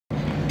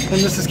And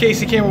this is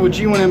Casey Campbell with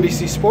G1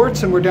 NBC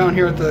Sports, and we're down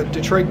here at the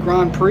Detroit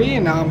Grand Prix,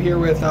 and now I'm here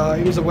with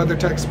IMSA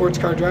Weathertech sports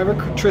car driver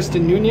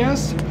Tristan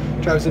Nunez,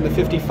 drives in the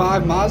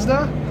 55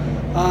 Mazda.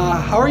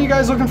 How are you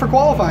guys looking for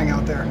qualifying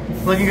out there?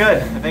 Looking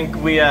good. I think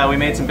we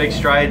made some big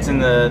strides in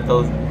the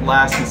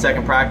last and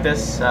second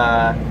practice.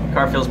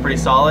 Car feels pretty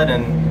solid,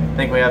 and I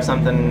think we have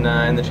something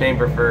in the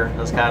chamber for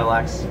those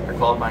Cadillacs for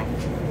qualifying.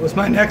 Was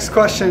my next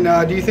question.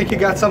 Do you think you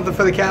got something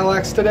for the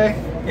Cadillacs today?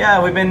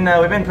 Yeah, we've been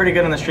pretty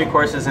good on the street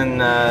courses in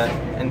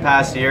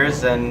past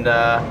years, and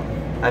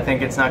I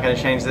think it's not going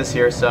to change this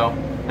year. So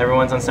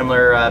everyone's on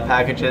similar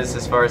packages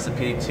as far as the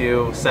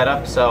P2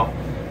 setup. So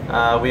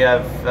we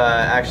have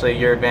actually a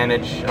year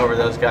advantage over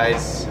those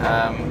guys.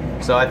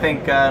 So I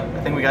think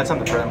we got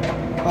something for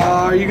them.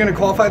 Are you going to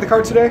qualify the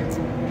car today?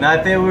 No,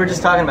 I think we were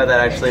just talking about that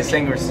actually.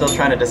 Saying we're still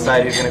trying to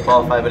decide who's going to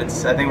qualify, but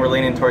I think we're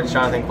leaning towards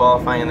Jonathan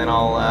qualifying, and then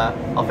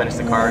I'll finish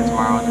the car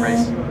tomorrow in the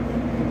race.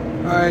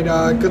 All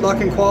right. Good luck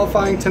in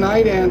qualifying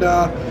tonight, and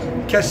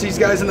catch these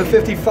guys in the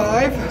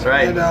 55. That's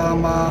right.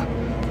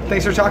 And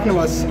thanks for talking to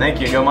us. Thank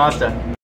you. Go Mazda.